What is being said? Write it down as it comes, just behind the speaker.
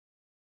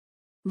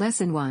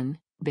Lesson 1,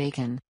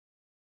 Bacon.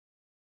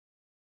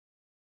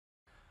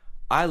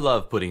 I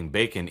love putting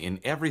bacon in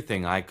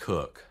everything I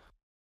cook.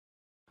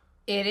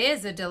 It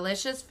is a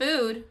delicious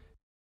food.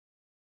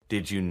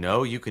 Did you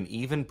know you can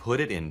even put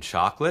it in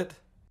chocolate?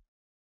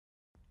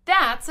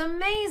 That's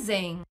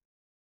amazing.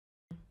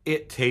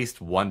 It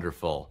tastes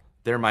wonderful.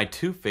 They're my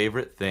two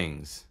favorite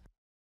things.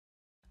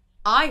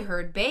 I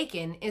heard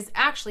bacon is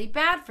actually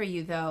bad for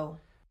you, though.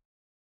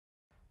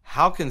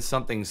 How can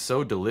something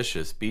so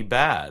delicious be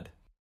bad?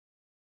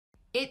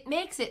 It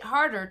makes it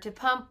harder to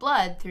pump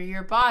blood through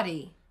your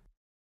body.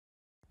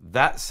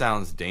 That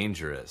sounds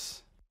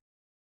dangerous.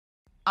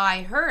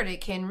 I heard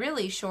it can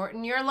really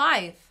shorten your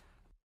life.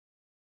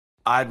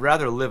 I'd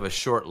rather live a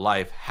short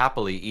life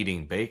happily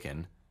eating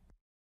bacon.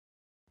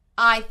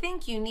 I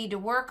think you need to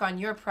work on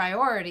your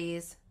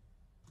priorities.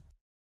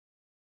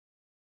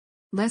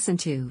 Lesson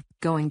 2,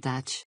 Going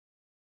Dutch.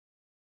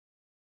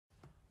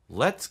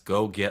 Let's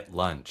go get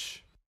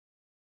lunch.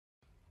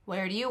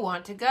 Where do you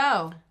want to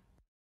go?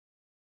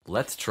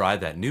 Let's try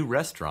that new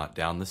restaurant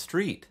down the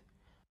street.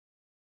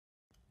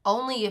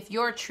 Only if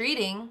you're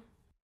treating.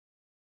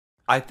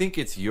 I think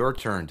it's your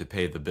turn to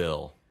pay the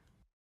bill.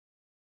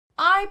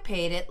 I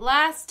paid it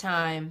last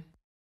time.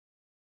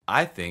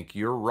 I think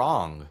you're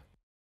wrong.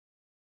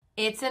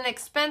 It's an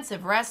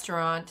expensive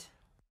restaurant.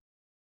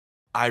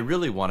 I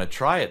really want to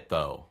try it,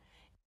 though.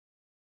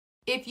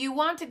 If you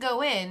want to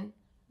go in,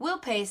 we'll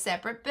pay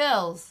separate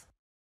bills.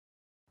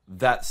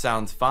 That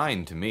sounds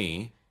fine to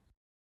me.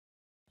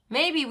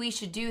 Maybe we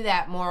should do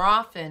that more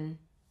often.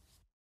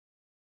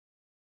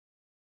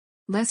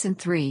 Lesson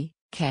 3,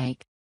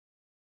 Cake.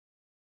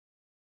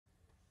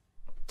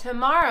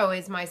 Tomorrow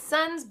is my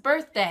son's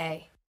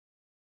birthday.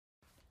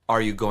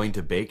 Are you going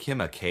to bake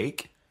him a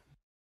cake?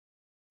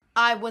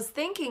 I was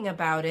thinking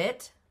about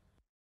it.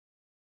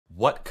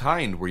 What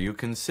kind were you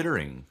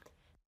considering?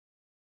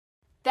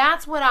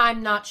 That's what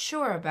I'm not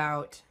sure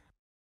about.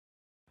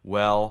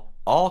 Well,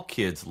 all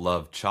kids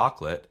love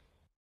chocolate.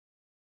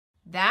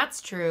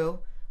 That's true,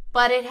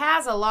 but it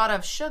has a lot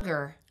of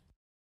sugar.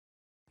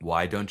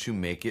 Why don't you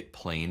make it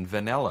plain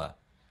vanilla?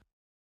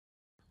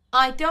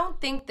 I don't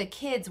think the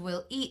kids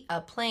will eat a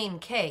plain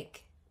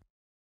cake.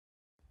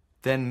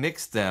 Then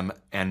mix them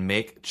and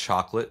make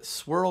chocolate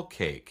swirl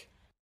cake.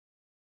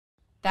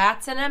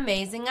 That's an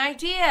amazing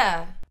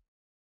idea.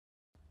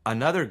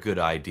 Another good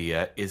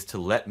idea is to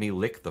let me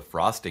lick the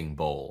frosting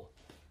bowl.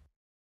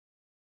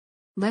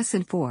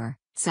 Lesson 4,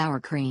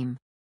 Sour Cream.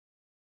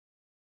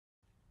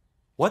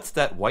 What's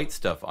that white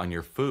stuff on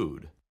your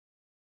food?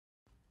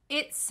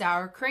 It's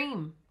sour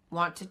cream.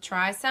 Want to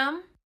try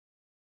some?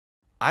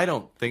 I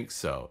don't think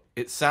so.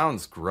 It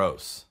sounds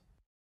gross.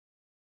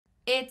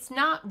 It's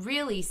not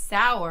really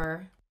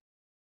sour.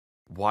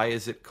 Why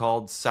is it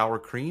called sour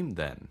cream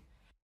then?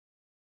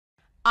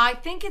 I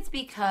think it's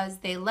because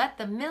they let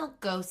the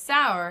milk go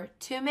sour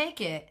to make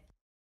it.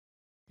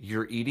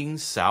 You're eating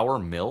sour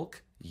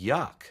milk?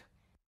 Yuck.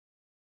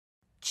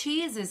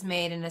 Cheese is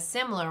made in a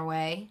similar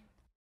way.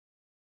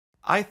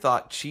 I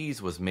thought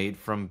cheese was made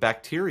from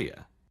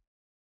bacteria.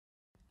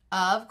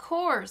 Of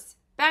course,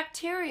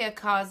 bacteria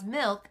cause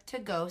milk to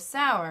go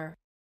sour.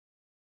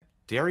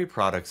 Dairy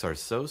products are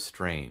so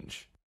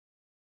strange.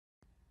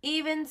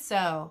 Even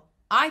so,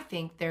 I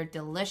think they're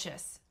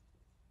delicious.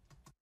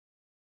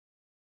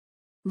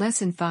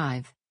 Lesson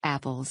 5,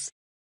 Apples.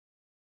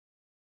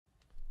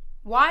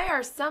 Why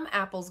are some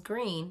apples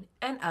green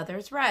and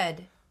others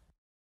red?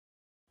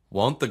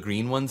 Won't the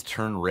green ones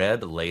turn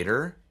red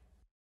later?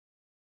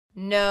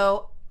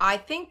 No, I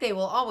think they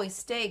will always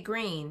stay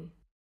green.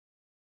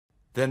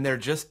 Then they're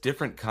just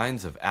different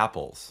kinds of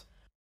apples.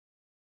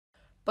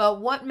 But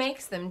what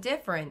makes them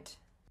different?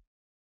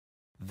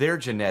 Their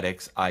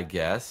genetics, I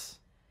guess.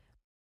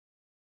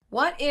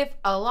 What if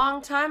a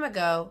long time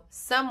ago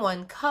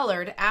someone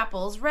colored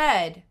apples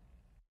red?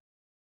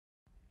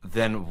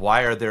 Then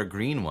why are there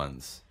green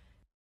ones?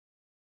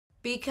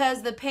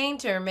 Because the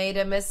painter made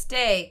a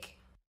mistake.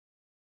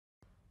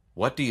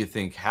 What do you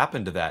think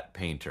happened to that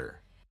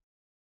painter?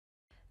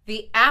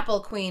 The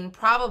apple queen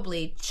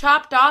probably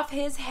chopped off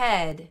his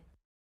head.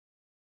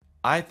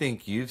 I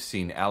think you've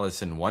seen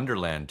Alice in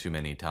Wonderland too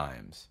many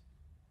times.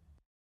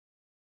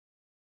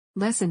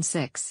 Lesson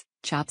 6,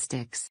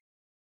 Chopsticks.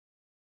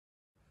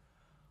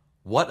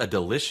 What a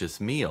delicious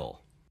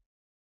meal!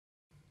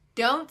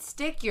 Don't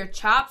stick your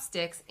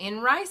chopsticks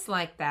in rice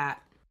like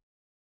that.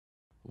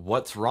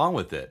 What's wrong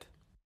with it?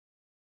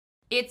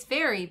 It's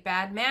very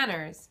bad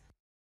manners.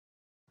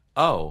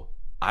 Oh,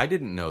 I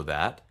didn't know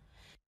that.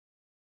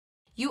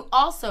 You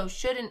also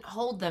shouldn't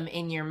hold them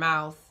in your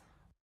mouth.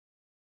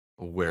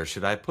 Where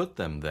should I put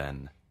them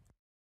then?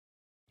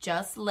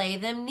 Just lay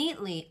them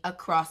neatly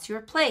across your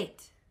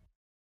plate.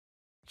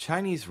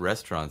 Chinese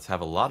restaurants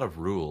have a lot of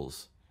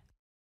rules.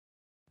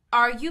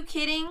 Are you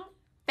kidding?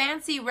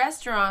 Fancy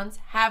restaurants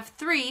have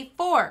 3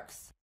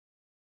 forks.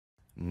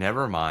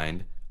 Never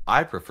mind.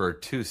 I prefer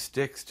 2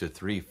 sticks to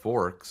 3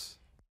 forks.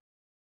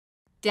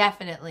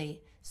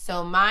 Definitely.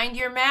 So mind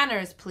your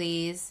manners,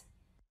 please.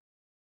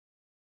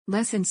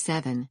 Lesson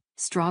 7,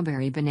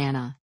 Strawberry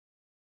Banana.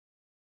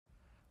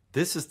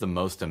 This is the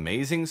most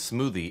amazing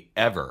smoothie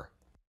ever.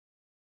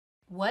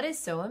 What is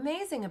so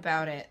amazing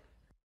about it?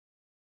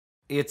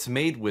 It's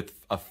made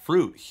with a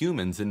fruit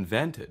humans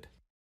invented.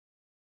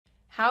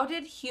 How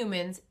did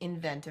humans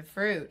invent a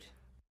fruit?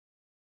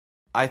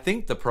 I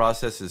think the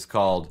process is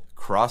called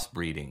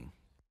crossbreeding.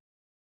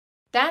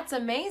 That's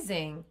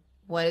amazing.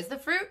 What is the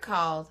fruit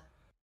called?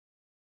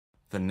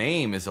 The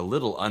name is a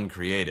little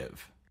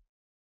uncreative.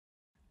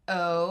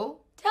 Oh,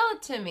 tell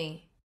it to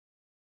me.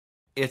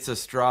 It's a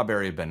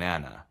strawberry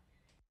banana.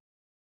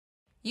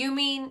 You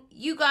mean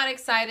you got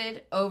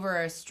excited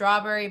over a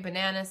strawberry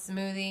banana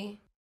smoothie?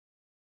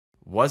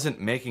 Wasn't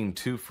making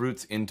two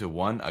fruits into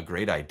one a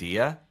great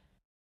idea?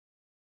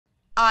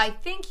 I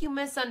think you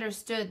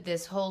misunderstood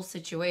this whole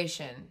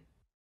situation.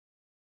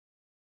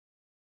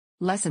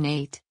 Lesson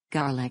 8,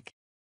 Garlic.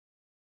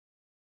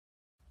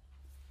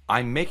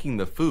 I'm making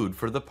the food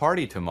for the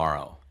party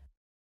tomorrow.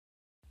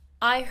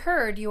 I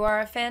heard you are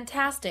a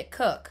fantastic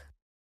cook.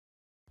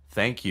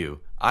 Thank you.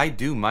 I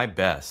do my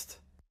best.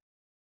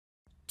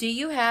 Do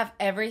you have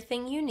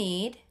everything you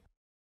need?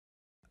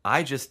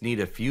 I just need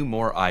a few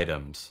more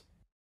items.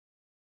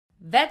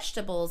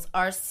 Vegetables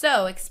are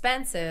so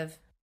expensive.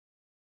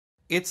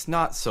 It's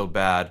not so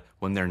bad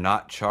when they're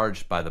not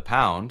charged by the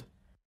pound.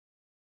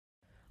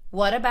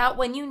 What about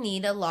when you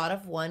need a lot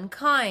of one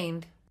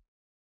kind?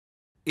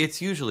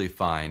 It's usually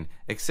fine,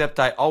 except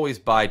I always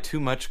buy too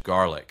much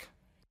garlic.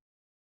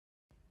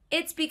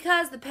 It's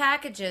because the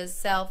packages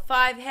sell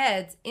 5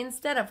 heads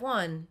instead of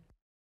 1.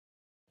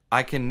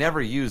 I can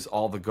never use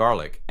all the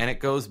garlic, and it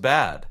goes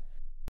bad.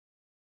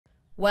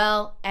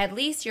 Well, at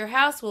least your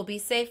house will be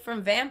safe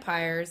from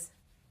vampires.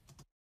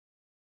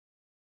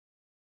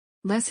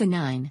 Lesson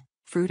 9,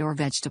 Fruit or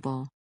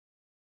Vegetable.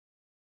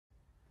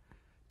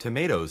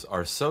 Tomatoes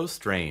are so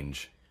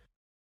strange.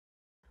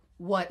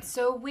 What's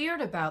so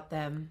weird about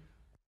them?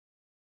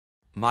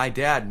 My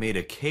dad made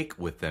a cake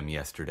with them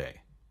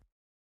yesterday.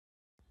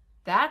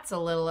 That's a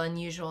little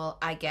unusual,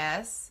 I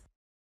guess.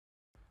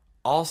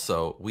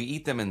 Also, we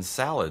eat them in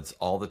salads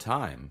all the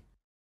time.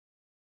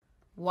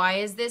 Why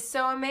is this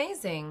so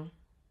amazing?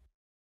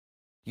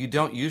 You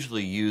don't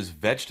usually use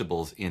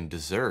vegetables in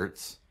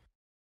desserts.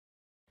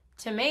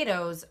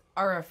 Tomatoes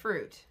are a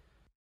fruit.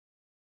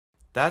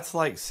 That's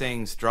like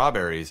saying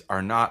strawberries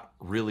are not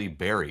really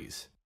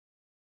berries.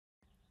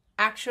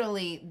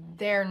 Actually,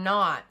 they're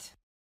not.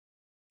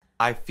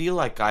 I feel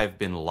like I've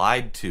been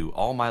lied to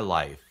all my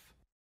life.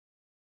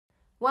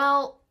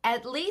 Well,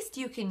 at least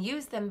you can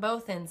use them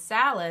both in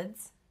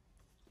salads.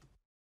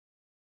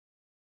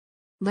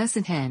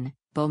 Lesson 10,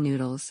 Bowl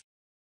Noodles.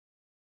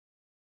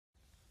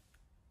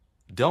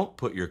 Don't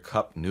put your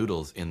cup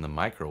noodles in the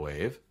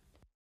microwave.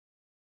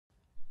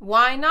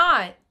 Why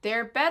not?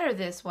 They're better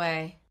this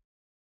way.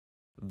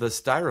 The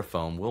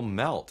styrofoam will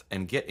melt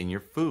and get in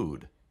your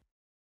food.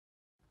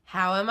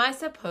 How am I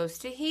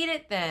supposed to heat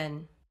it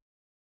then?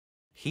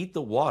 Heat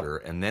the water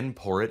and then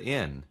pour it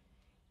in.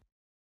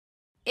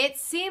 It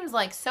seems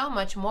like so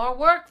much more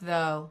work,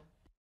 though.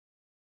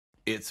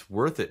 It's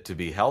worth it to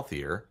be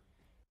healthier.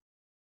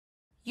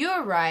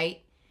 You're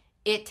right.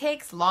 It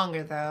takes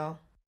longer, though.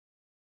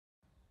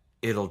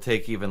 It'll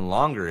take even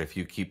longer if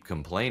you keep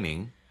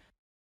complaining.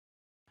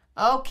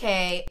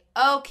 Okay.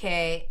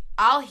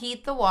 I'll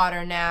heat the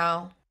water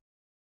now.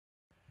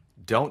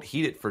 Don't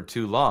heat it for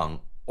too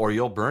long, or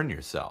you'll burn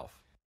yourself.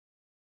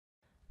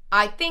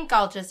 I think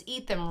I'll just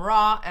eat them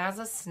raw as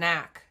a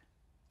snack.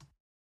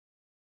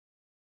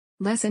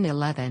 Lesson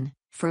 11,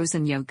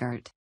 Frozen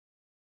Yogurt.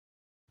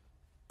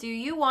 Do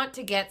you want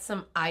to get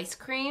some ice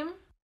cream?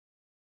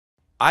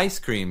 Ice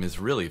cream is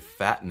really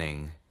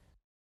fattening.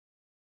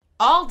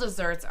 All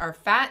desserts are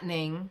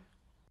fattening.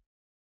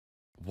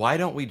 Why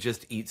don't we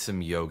just eat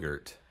some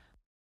yogurt?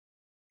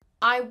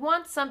 I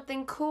want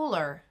something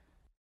cooler.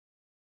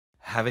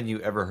 Haven't you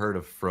ever heard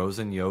of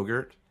frozen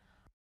yogurt?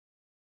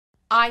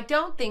 I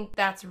don't think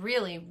that's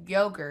really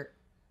yogurt.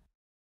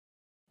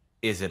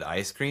 Is it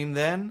ice cream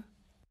then?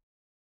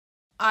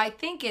 I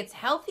think it's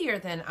healthier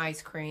than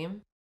ice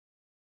cream.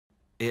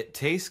 It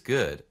tastes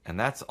good, and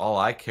that's all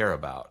I care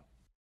about.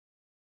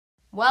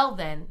 Well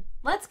then,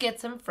 let's get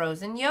some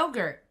frozen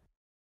yogurt.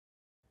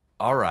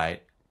 All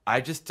right,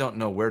 I just don't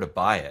know where to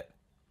buy it.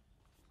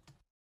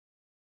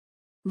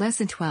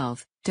 Lesson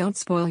 12, Don't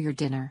Spoil Your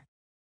Dinner.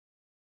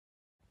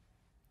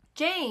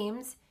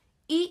 James,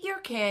 eat your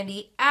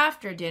candy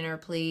after dinner,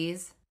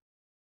 please.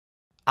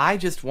 I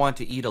just want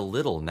to eat a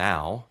little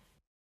now.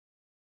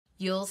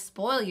 You'll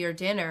spoil your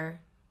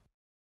dinner.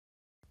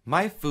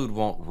 My food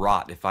won't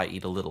rot if I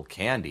eat a little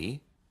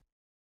candy.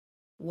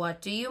 What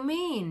do you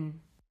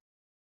mean?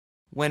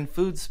 When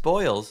food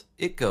spoils,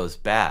 it goes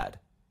bad.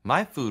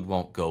 My food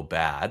won't go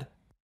bad.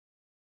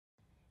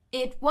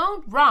 It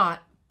won't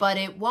rot, but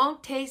it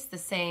won't taste the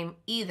same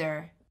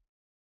either.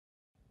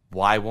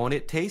 Why won't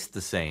it taste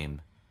the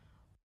same?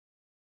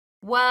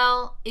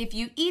 Well, if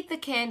you eat the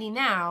candy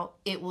now,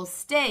 it will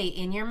stay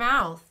in your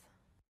mouth.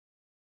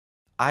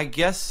 I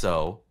guess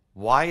so.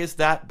 Why is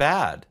that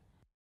bad?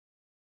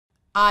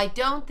 I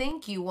don't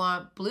think you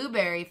want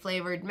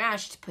blueberry-flavored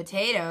mashed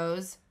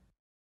potatoes.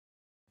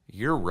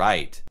 You're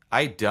right.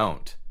 I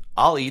don't.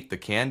 I'll eat the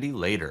candy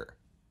later.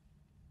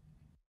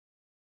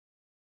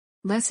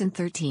 Lesson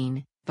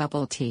 13,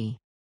 Bubble Tea.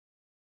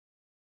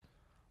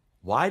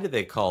 Why do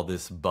they call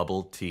this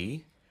bubble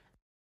tea?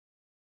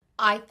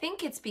 I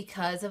think it's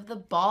because of the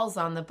balls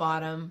on the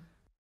bottom.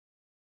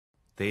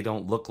 They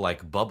don't look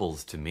like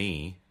bubbles to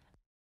me.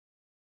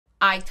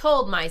 I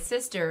told my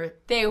sister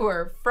they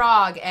were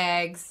frog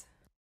eggs.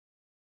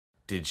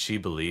 Did she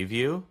believe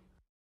you?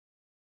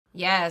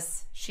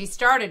 Yes, she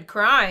started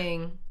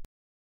crying.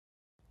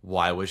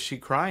 Why was she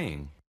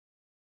crying?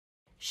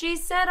 She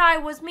said I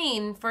was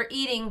mean for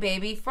eating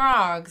baby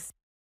frogs.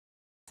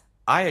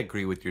 I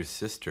agree with your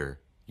sister.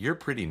 You're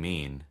pretty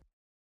mean.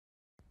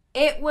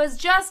 It was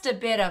just a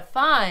bit of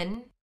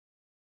fun.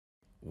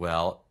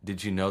 Well,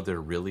 did you know they're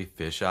really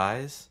fish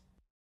eyes?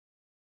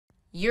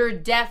 You're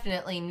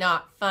definitely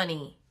not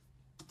funny.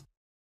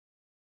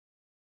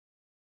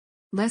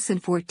 Lesson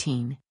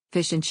 14,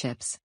 Fish and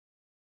Chips.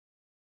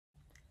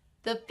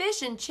 The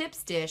fish and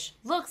chips dish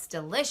looks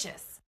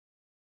delicious.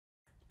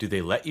 Do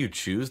they let you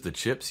choose the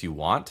chips you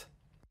want?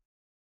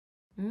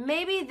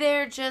 Maybe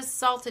they're just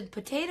salted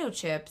potato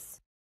chips.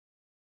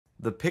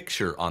 The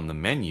picture on the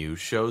menu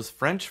shows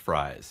French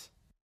fries.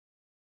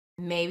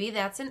 Maybe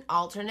that's an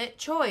alternate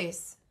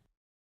choice.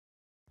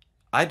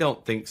 I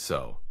don't think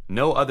so.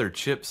 No other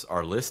chips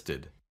are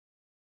listed.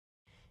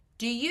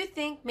 Do you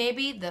think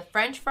maybe the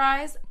French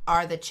fries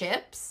are the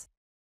chips?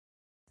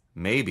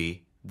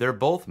 Maybe. They're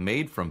both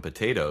made from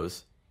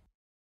potatoes.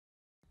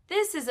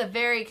 This is a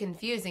very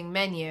confusing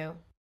menu.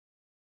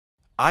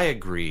 I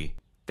agree.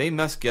 They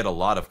must get a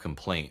lot of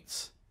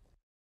complaints.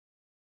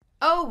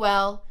 Oh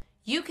well,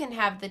 you can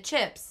have the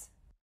chips.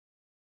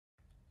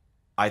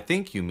 I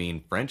think you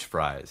mean French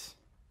fries.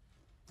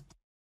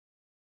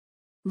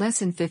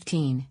 Lesson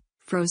 15,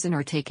 Frozen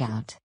or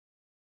Takeout.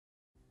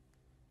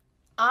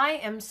 I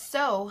am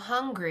so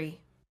hungry.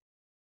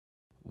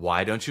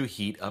 Why don't you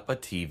heat up a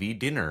TV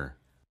dinner?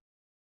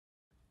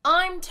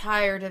 I'm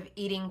tired of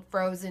eating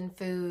frozen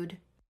food.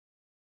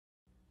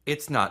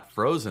 It's not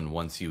frozen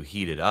once you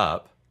heat it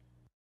up.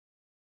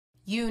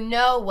 You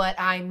know what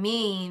I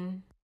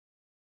mean.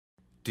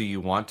 Do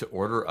you want to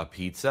order a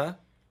pizza?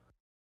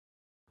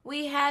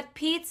 We had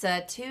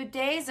pizza 2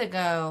 days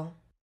ago.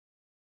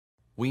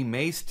 We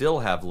may still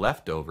have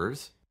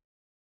leftovers.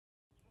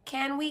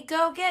 Can we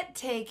go get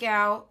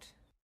takeout?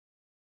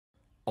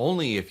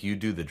 Only if you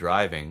do the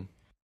driving.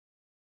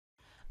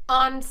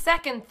 On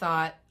second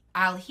thought,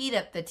 I'll heat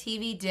up the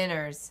TV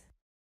dinners.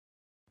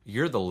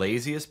 You're the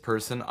laziest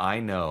person I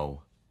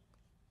know.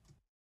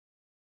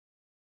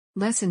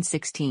 Lesson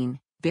 16,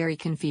 Very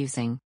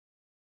Confusing.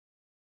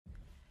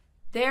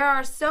 There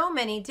are so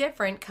many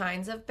different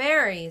kinds of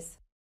berries.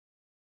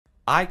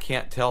 I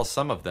can't tell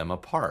some of them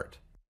apart.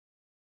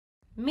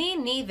 Me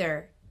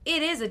neither.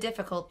 It is a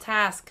difficult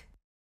task.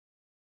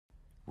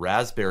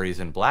 Raspberries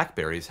and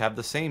blackberries have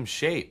the same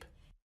shape.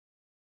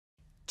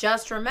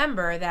 Just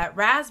remember that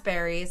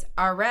raspberries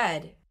are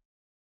red.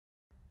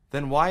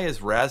 Then why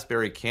is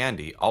raspberry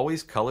candy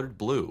always colored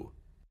blue?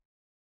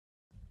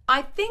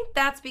 I think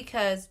that's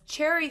because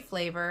cherry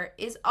flavor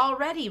is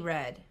already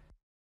red.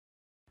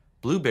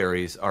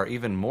 Blueberries are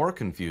even more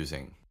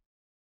confusing.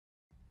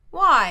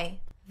 Why?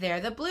 They're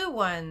the blue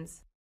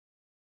ones.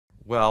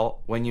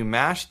 Well, when you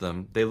mash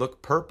them, they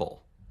look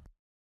purple.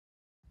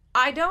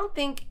 I don't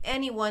think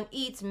anyone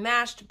eats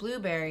mashed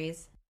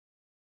blueberries.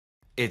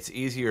 It's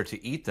easier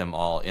to eat them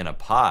all in a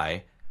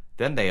pie,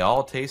 then they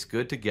all taste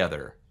good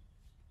together.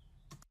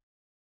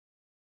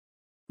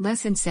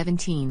 Lesson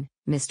 17,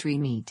 Mystery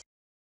Meat.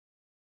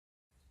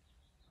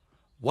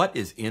 What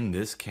is in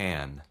this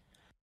can?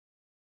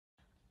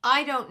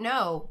 I don't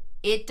know.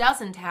 It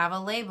doesn't have a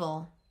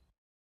label.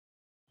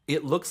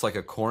 It looks like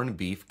a corned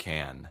beef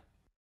can.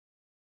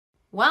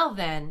 Well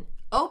then,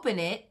 open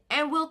it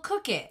and we'll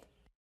cook it.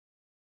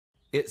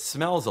 It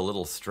smells a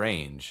little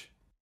strange.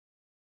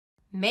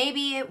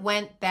 Maybe it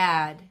went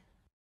bad.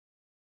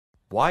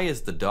 Why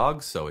is the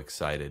dog so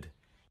excited?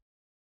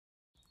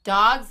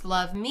 Dogs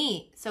love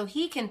meat, so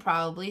he can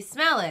probably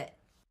smell it.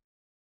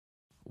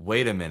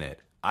 Wait a minute.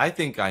 I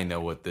think I know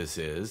what this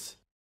is.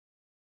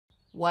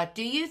 What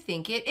do you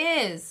think it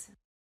is?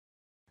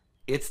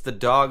 It's the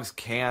dog's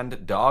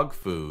canned dog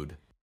food.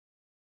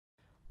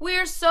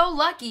 We're so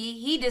lucky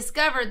he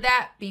discovered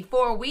that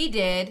before we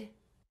did.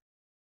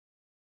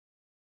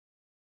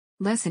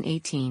 Lesson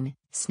 18,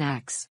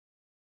 Snacks.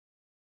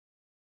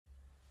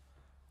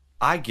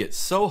 I get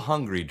so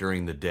hungry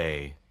during the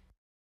day.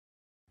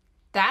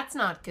 That's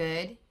not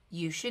good.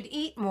 You should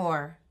eat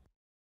more.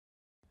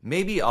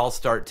 Maybe I'll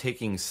start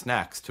taking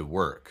snacks to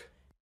work.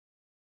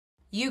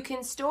 You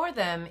can store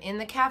them in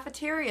the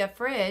cafeteria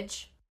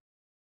fridge.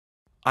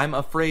 I'm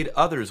afraid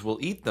others will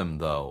eat them,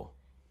 though.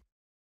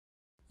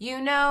 You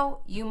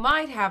know, you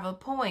might have a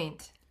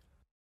point.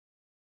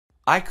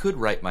 I could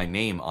write my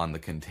name on the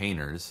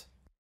containers.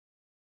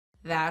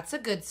 That's a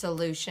good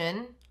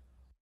solution.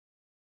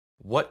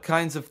 What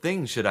kinds of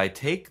things should I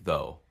take,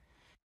 though?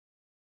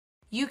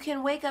 You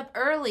can wake up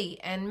early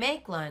and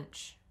make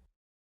lunch.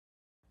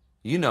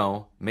 You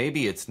know,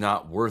 maybe it's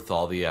not worth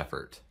all the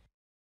effort.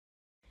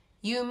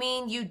 You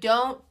mean you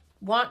don't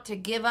want to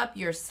give up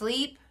your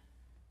sleep?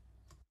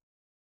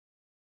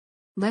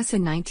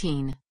 Lesson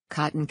 19,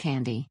 Cotton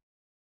Candy.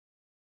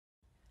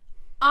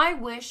 I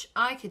wish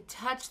I could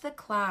touch the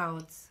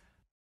clouds.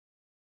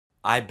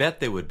 I bet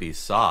they would be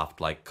soft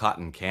like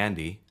cotton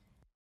candy.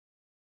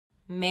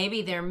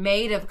 Maybe they're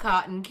made of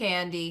cotton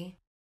candy.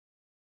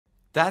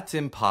 That's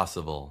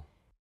impossible.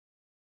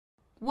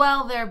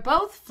 Well, they're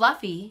both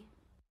fluffy.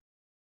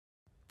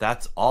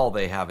 That's all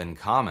they have in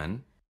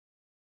common.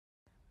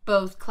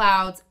 Both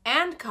clouds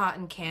and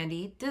cotton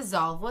candy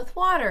dissolve with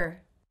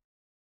water.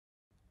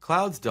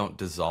 Clouds don't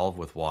dissolve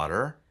with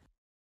water.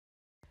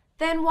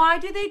 Then why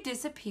do they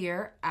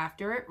disappear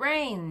after it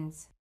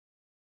rains?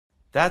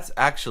 That's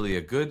actually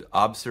a good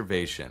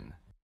observation.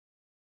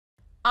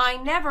 I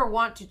never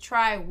want to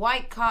try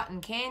white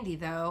cotton candy,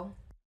 though.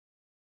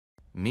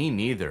 Me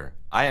neither.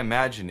 I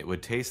imagine it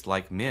would taste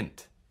like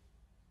mint.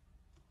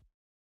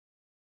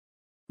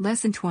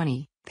 Lesson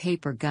 20,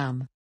 Paper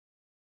Gum.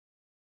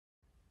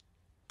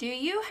 Do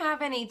you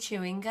have any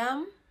chewing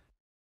gum?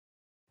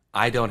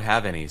 I don't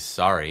have any,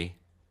 sorry.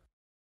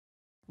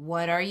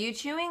 What are you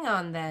chewing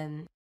on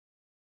then?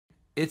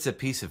 It's a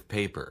piece of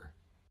paper.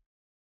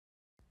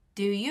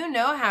 Do you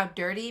know how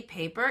dirty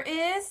paper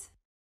is?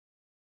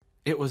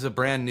 It was a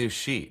brand new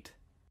sheet.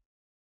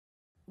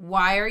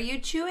 Why are you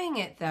chewing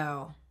it,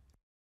 though?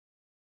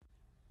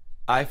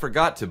 I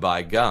forgot to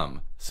buy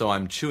gum, so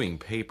I'm chewing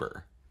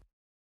paper.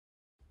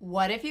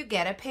 What if you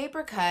get a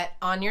paper cut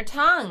on your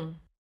tongue?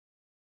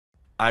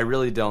 I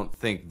really don't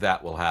think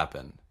that will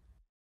happen.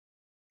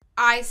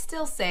 I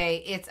still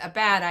say it's a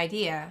bad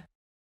idea.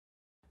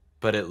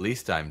 But at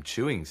least I'm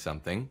chewing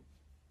something.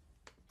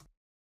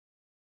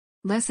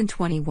 Lesson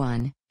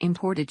 21,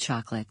 Imported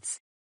Chocolates.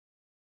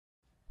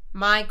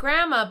 My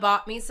grandma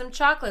bought me some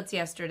chocolates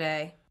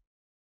yesterday.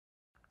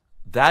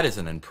 That is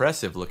an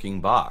impressive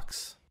looking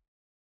box.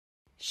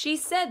 She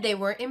said they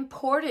were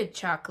imported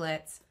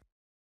chocolates.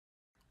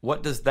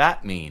 What does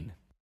that mean?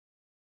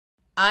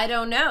 I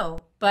don't know,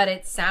 but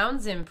it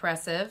sounds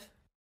impressive.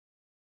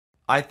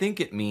 I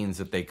think it means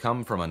that they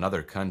come from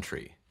another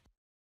country.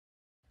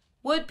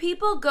 Would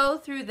people go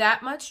through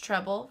that much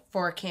trouble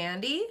for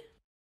candy?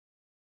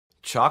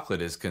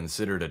 Chocolate is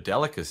considered a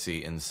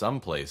delicacy in some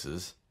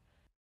places.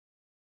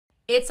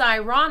 It's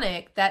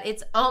ironic that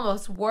it's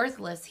almost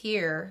worthless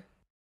here.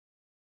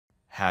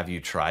 Have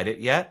you tried it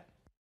yet?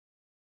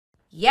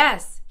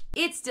 Yes,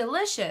 it's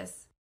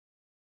delicious.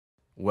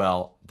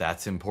 Well,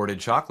 that's imported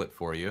chocolate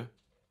for you.